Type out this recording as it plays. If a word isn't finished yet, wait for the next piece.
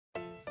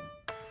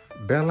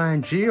Bella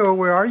and Gio,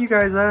 where are you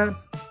guys at?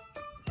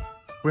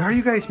 Where are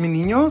you guys, mi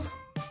niños?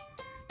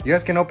 You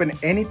guys can open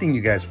anything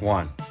you guys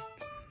want.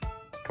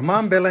 Come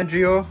on, Bella and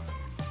Gio.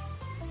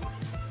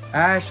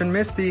 Ash and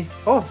Misty.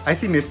 Oh, I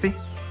see Misty.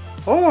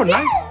 Oh,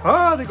 nice.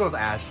 Oh, there goes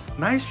Ash.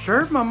 Nice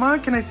shirt, mama.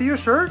 Can I see your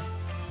shirt?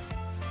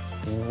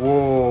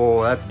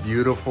 Whoa, that's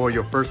beautiful.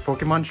 Your first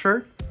Pokemon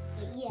shirt?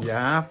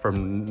 Yeah,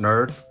 from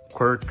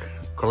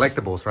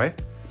NerdQuirkCollectiblez, right?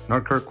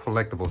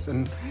 NerdQuirkCollectiblez.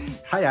 And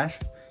hi, Ash.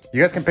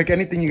 You guys can pick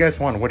anything you guys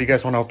want. What do you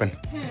guys want to open?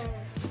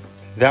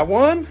 That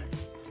one?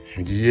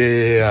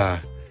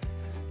 Yeah.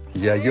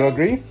 Yeah, you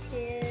agree?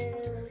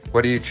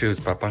 What do you choose,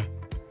 Papa?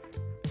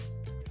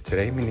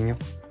 Today, mi niño.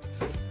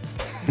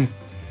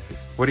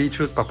 What do you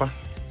choose, Papa?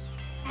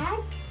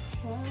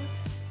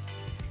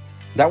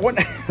 That one?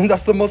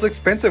 That's the most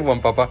expensive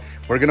one, Papa.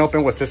 We're gonna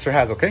open what Sister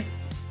has, okay?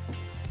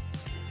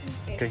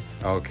 Okay.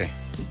 Okay.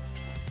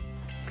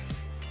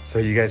 So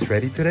you guys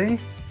ready today?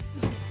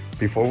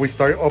 Before we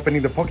start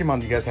opening the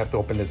Pokemon, you guys have to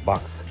open this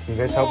box. Can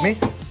you guys help me?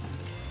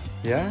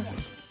 Yeah?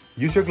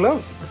 Use your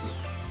gloves.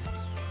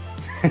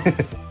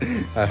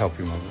 I'll help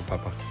you, Mama,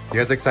 Papa. You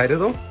guys excited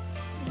though?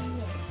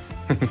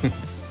 Yeah.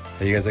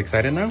 Are you guys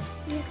excited now?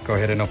 Yeah. Go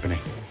ahead and open it.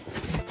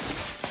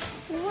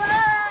 Whoa!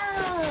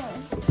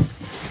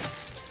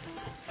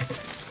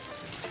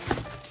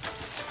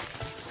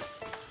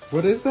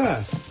 What is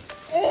that?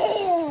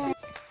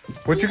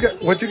 What you guys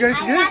get?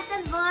 I got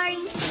the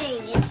boring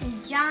thing.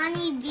 It's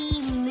Johnny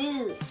B.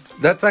 Mood.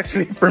 That's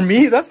actually for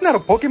me. That's not a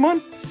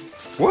Pokemon.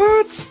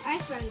 What?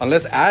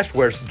 Unless Ash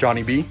wears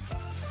Johnny B.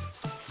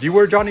 Do you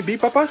wear Johnny B,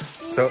 Papa?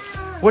 Yeah. So,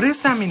 what is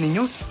that, mi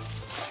niños?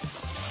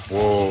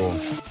 Whoa.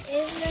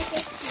 It's like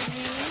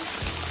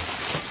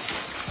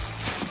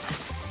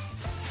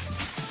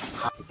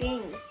a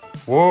thing.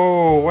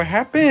 Whoa, what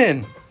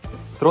happened?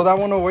 Throw that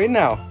one away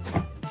now.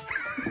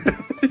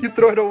 You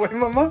throw it away,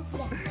 Mama?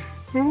 Yeah.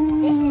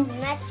 This is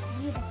much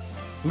beautiful.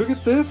 Look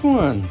at this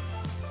one.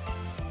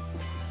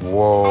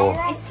 Whoa.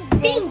 I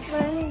like this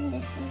one and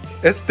this one.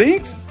 It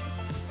stinks?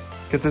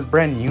 Because it's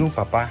brand new,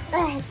 Papa.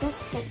 It does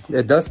stink.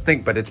 It does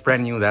stink, but it's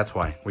brand new. That's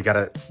why. We got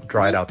to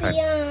dry it outside.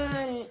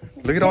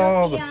 Look at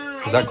all the...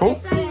 Is that cool?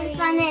 This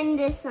one, and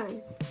this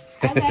one.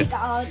 I like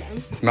all of them.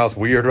 It smells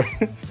weird,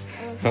 right?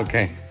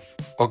 Okay.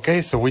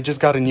 Okay, so we just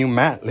got a new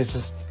mat.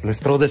 Let's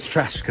throw this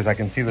trash because I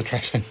can see the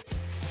trash.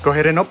 Go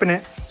ahead and open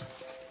it.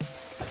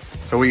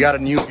 So we got a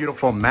new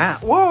beautiful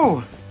mat.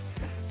 Whoa!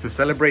 To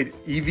celebrate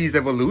Eevee's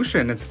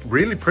evolution. It's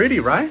really pretty,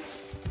 right?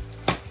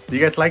 Do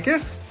you guys like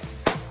it?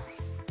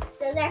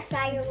 Those are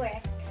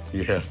fireworks.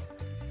 Yeah.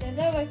 Those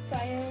are like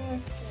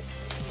fireworks.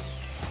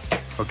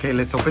 Okay,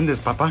 let's open this,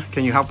 Papa.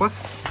 Can you help us?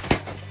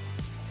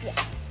 Yeah.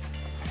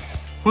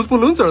 Whose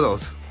balloons are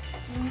those?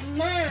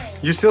 Mine.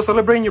 You still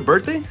celebrating your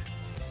birthday?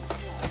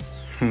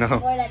 No.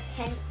 For the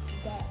 10th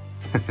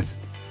day.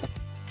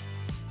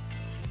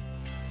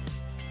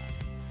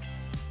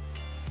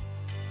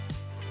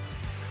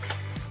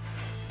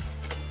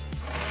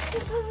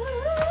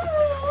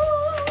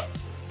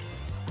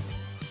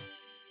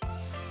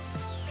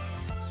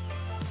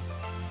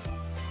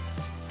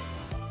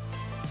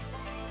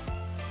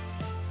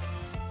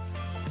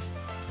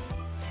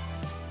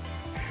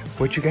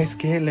 What'd you guys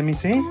get? Let me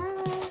see.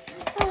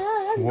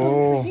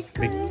 Whoa.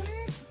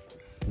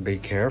 Be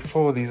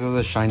careful. These are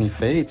the shiny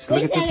fates.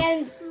 Look at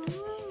this.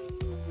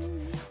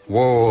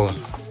 Whoa.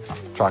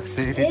 Truck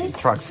City.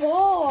 Trucks.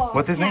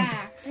 What's his name?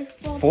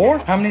 4?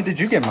 How many did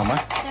you get, Mama?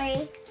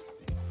 3.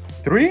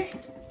 3?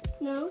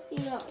 No, you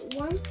got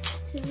 1, 2,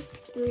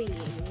 3.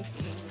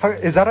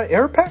 Is that an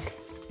air pack?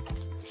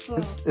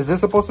 Is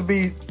this supposed to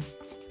be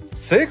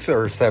 6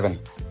 or 7?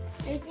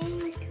 I think.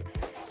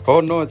 Oh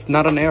no, it's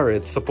not an air.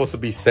 It's supposed to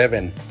be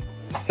 7.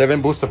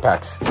 7 booster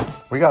packs.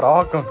 We got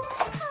all come.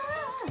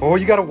 Oh,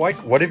 you got a white.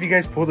 What if you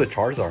guys pull the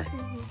Charizard?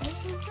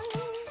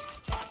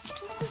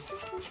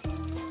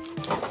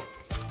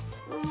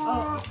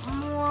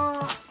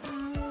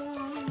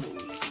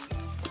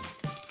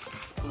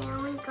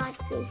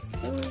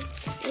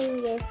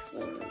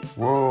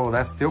 Whoa,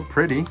 that's still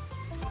pretty.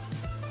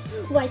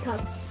 White card.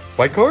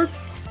 White card?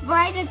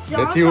 Buy the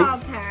Let's see.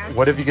 pack.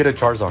 What if you get a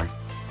Charizard?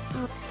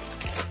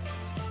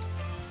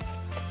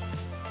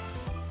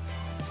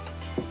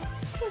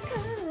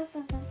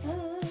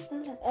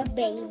 A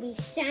baby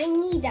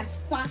shiny, the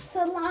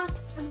Foxalot.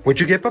 What'd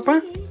you get,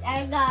 Papa?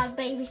 I got a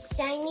baby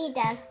shiny,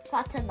 the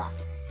Foxalot.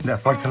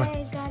 That Foxalot.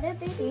 I got a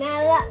baby.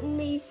 Now let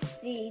me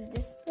see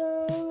this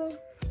one.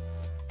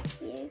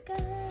 Here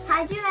goes.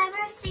 Had you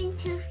ever seen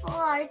 2 full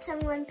arts in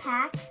one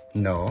pack?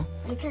 No.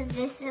 Because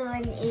this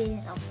one is.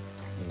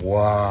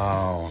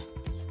 Wow.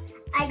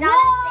 I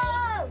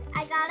got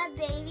a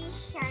baby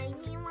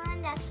shiny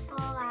one that's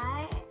full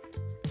art.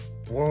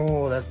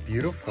 Whoa, that's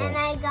beautiful. And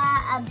I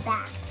got a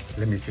bat.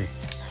 Let me see.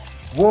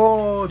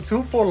 Whoa,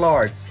 2 full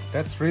arts.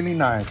 That's really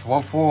nice.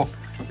 1 full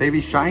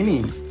baby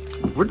shiny.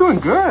 We're doing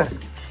good.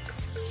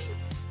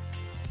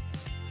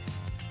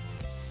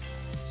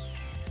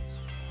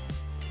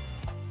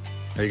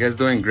 Are you guys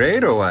doing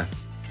great or what?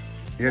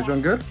 You guys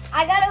doing good?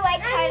 I got a white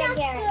card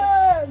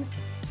again.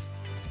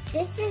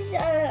 This is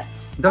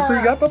That's what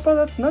you got, Papa?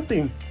 That's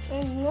nothing.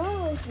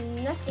 No, it's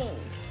nothing.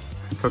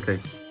 It's okay.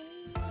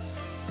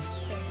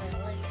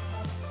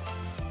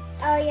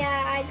 Oh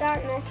yeah, I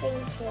got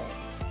nothing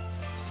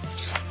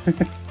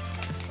too.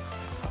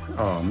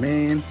 Oh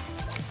man.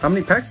 How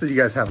many packs do you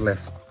guys have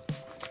left?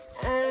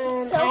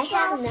 I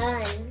have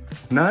none.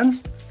 None?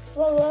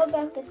 Well, what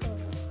about this one?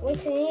 Wait,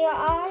 can you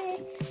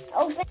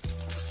open?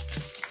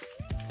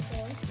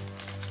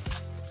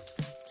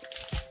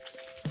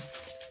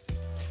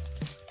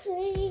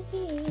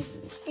 Please.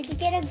 Did you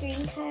get a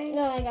green card?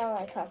 No, I got a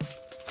white card.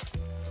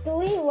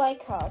 3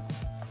 white cards.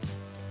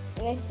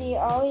 I see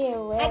all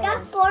your red. I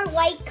got 4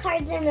 white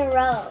cards in a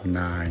row.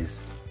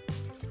 Nice.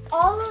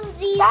 All of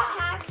these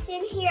packs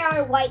in here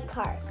are white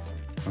cards.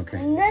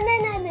 Okay.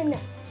 No.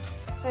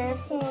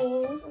 First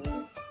me.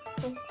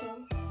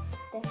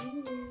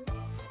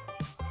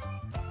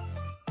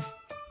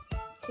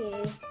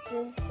 Okay,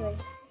 this way.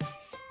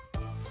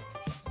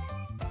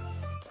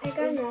 I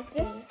got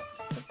nothing.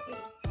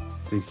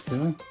 These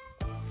two?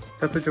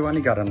 That's what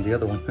Giovanni got on the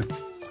other one.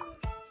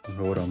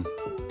 Hold on.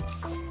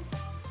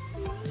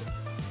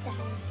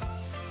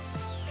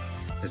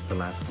 It's the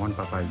last one,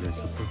 Papa. Is it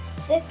super?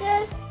 This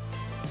is.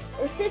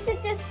 Since I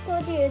just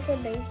told you it's a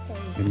baby shiny.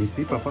 Let me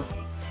see, Papa.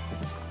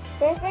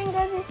 First, I'm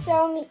going to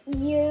show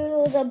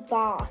you the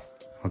boss.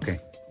 Okay.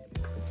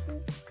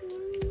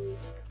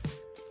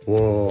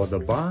 Whoa, the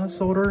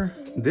boss odor.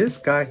 This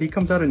guy, he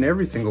comes out in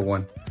every single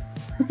one.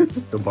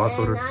 The boss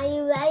And odor. are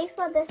you ready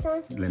for this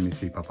one? Let me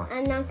see, Papa.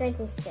 I'm not going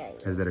to show you.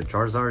 Is it a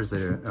Charizard? Is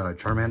it a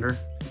Charmander?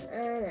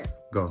 No.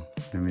 Go.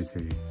 Let me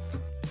see.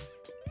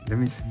 Let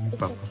me see,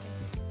 Papa.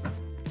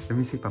 Let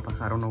me see, Papa.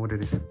 I don't know what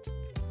it is.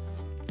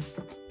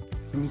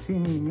 Let me see,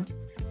 niño.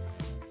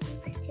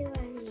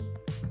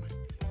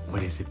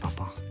 What is it,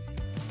 Papa?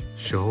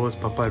 Show us,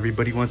 Papa.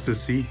 Everybody wants to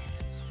see.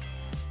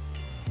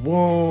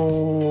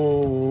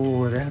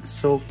 Whoa, that's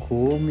so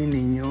cool, mi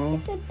niño.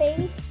 It's a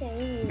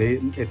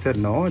baby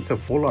shiny. It's a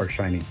full art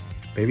shiny.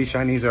 Baby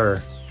shinies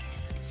are.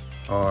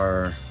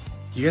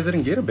 You guys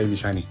didn't get a baby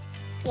shiny.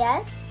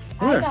 Yes,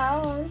 Where? I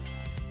got one.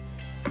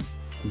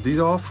 These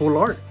are all full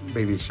art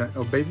baby shiny.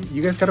 Oh, baby,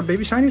 you guys got a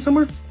baby shiny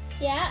somewhere?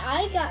 Yeah,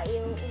 I got you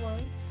one.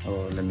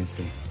 Oh, let me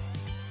see.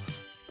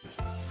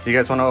 You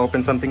guys want to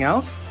open something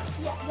else?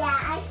 Yeah,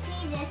 I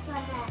see this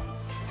one.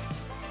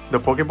 The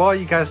Pokeball?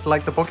 You guys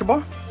like the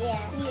Pokeball? Yeah.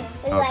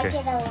 We like Okay.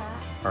 it a lot.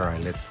 All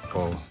right, let's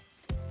go.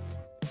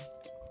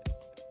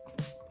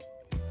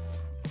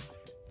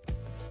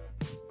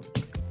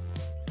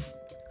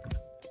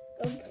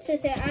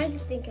 Sister, I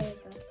think I got.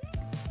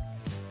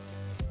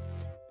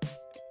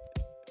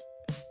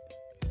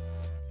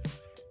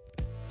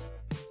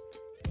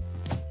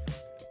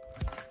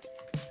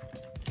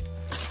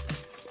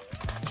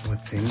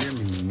 What's in there,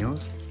 mi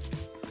niños?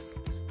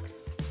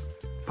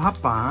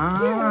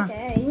 Papa!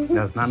 Okay.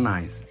 That's not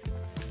nice.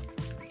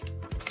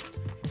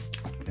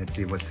 Let's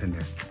see what's in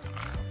there.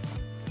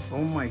 Oh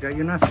my God,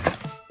 you're not...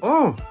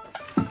 Oh!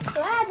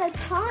 Wow, the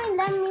coin.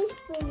 Let me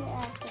figure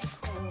out the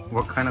coin.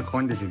 What kind of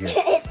coin did you get?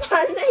 It's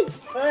on my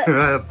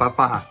foot.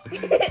 Papa!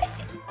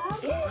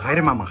 Hide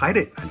it, Mama, hide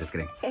it. I'm just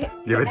kidding.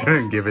 Give it to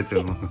him, give it to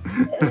him.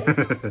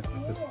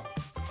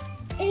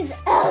 It's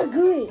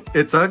ugly.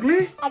 It's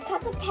ugly? I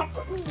cut the pack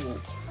with me.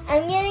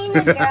 I'm getting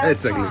the girl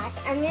It's ugly. pack.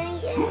 I'm gonna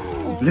get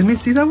it. Let me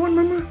see that one,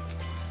 Mama.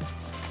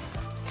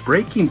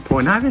 Breaking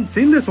Point. I haven't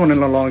seen this one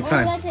in a long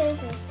time. Oh, that's it.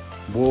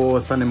 Whoa,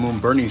 Sun and Moon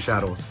Burning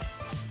Shadows.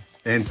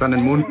 And Sun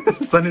and Moon.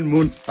 Sun and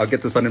Moon. I'll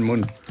get the Sun and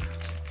Moon. A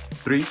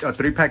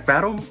 3-pack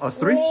battle? Us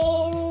 3?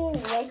 Green.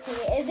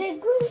 Is it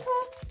green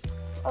card?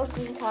 Oh,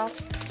 green card.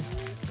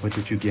 What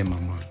did you get,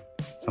 Mama?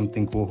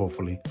 Something cool,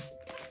 hopefully.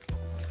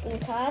 Green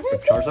card. A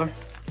Charizard?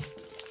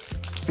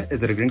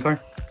 Is it a green card?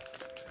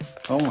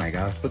 Oh my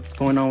God, what's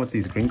going on with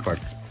these green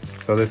cards?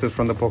 So this is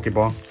from the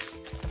Pokeball.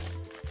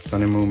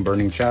 Sun and Moon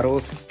Burning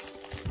Shadows.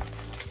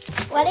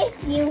 What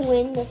if you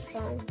win this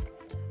one?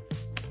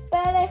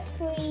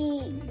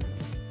 Butterfree.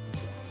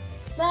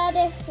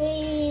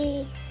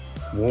 Butterfree.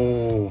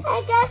 Whoa.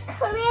 I got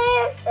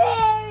Clear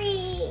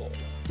Fairy.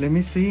 Let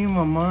me see,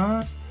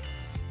 Mama.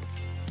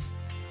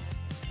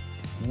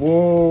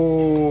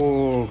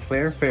 Whoa,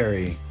 Flare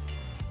Fairy.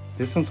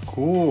 This one's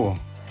cool.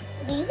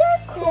 These are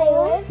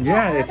cool.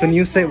 Yeah, it's a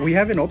new set. We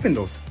haven't opened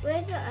those.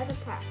 Where's the other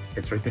pack?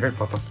 It's right there,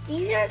 Papa.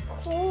 These are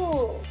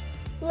cool.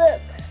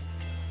 Look.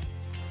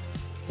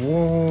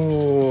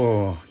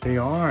 Whoa, they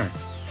are.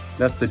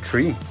 That's the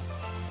tree.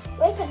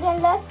 Wait, but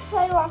then let's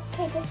try rock,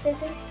 paper,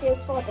 scissors, shoot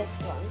for this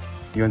one.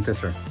 You and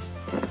sister.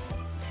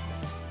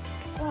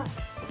 Rock,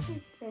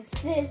 paper,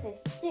 scissors,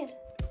 shoot.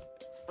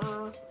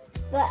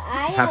 But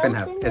I Half and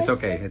half. opened It's this-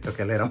 okay. It's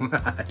okay. Let them.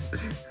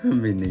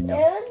 Mi It niño.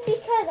 was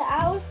because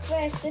I was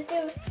first. This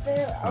was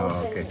still Oh,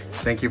 opening. okay.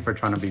 Thank you for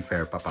trying to be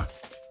fair, Papa.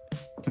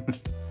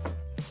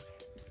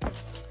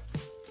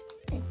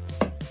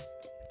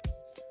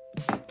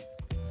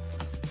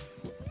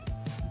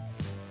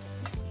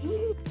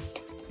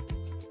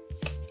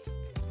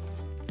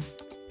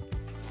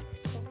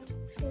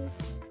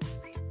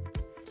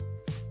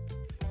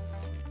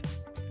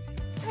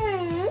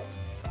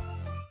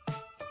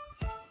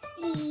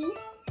 V.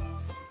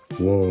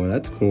 Whoa,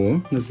 that's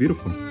cool. That's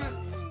beautiful.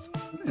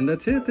 And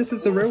that's it? This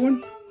is the rare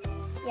one?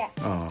 Yeah.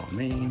 Oh,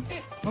 man.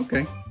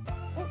 Okay.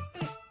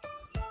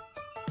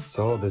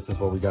 So this is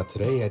what we got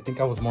today. I think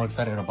I was more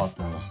excited about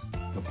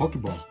the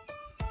Pokeball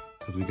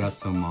because we got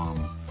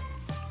some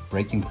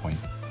breaking point.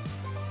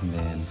 And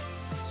then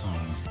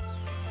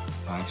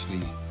I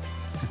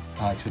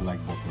actually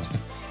like both of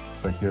them.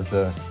 But here's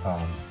the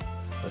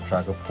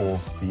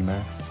Dragavult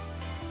VMAX.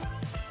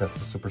 That's the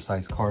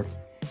supersized card.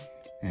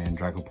 And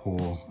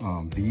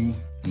Dragavult V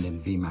and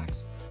then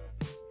VMAX,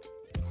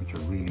 which are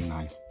really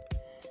nice.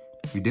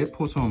 We did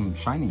pull some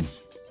shiny,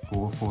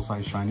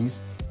 full-size shinies,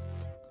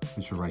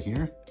 which are right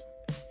here,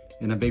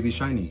 and a baby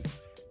shiny.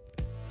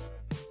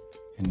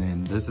 And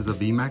then this is a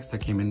VMAX that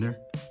came in there.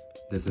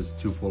 This is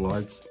 2 full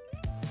arts,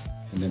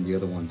 and then the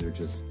other ones are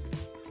just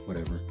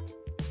whatever.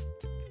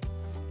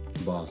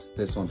 Boss,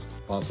 this one,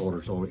 boss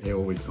orders, so it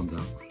always comes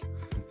out.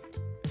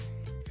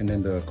 And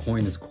then the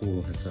coin is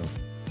cool itself.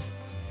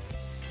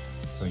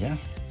 So yeah.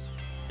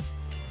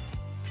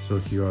 So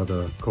here are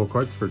the code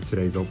cards for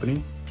today's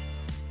opening.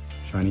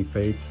 Shiny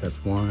Fates,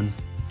 that's 1,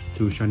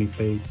 2 Shiny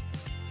Fates,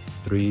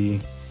 3,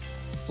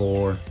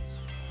 4,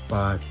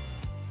 5,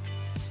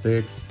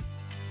 6,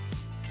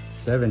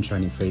 7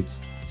 Shiny Fates,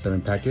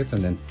 7 packets,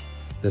 and then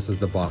this is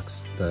the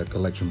box, the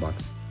collection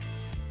box.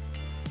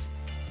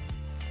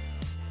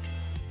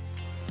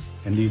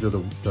 And these are the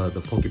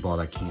Pokeball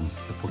that came,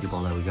 the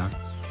Pokeball that we got.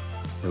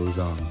 It was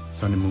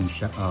Sun and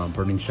Moon,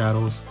 Burning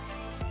Shadows,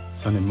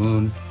 Sun and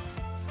Moon,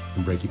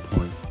 and Breaking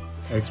Point.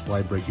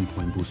 XY Breaking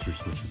Point boosters,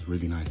 which is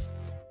really nice.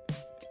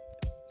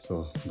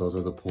 So those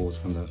are the pulls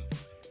from the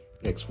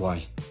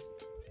XY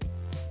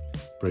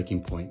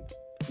Breaking Point.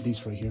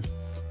 These right here.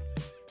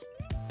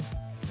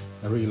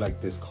 I really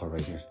like this card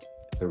right here.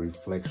 The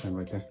reflection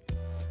right there.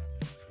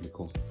 It's really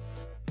cool.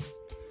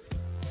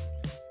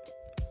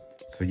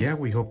 So yeah,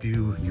 we hope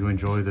you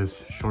enjoy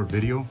this short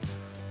video.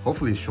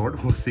 Hopefully it's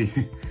short. We'll see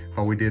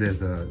how we did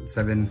as a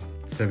seven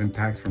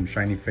packs from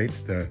Shiny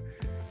Fates, the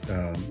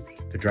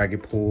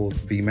Dragavult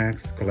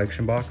VMAX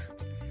collection box.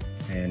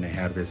 And it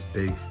had this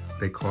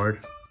big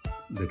card,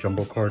 the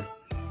jumbo card.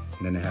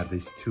 And then it had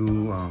these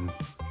 2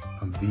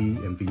 V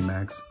and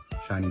VMAX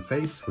Shiny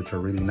Fates, which are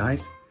really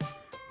nice.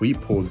 We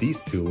pulled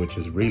these 2, which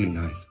is really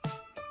nice.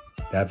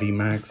 That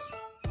VMAX,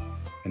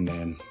 and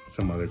then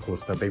some other cool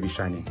stuff. Baby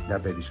Shiny.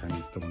 That Baby Shiny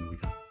is the one we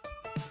got.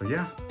 So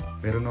yeah,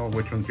 let us know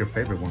which one's your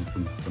favorite one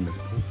from this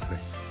pool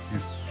today.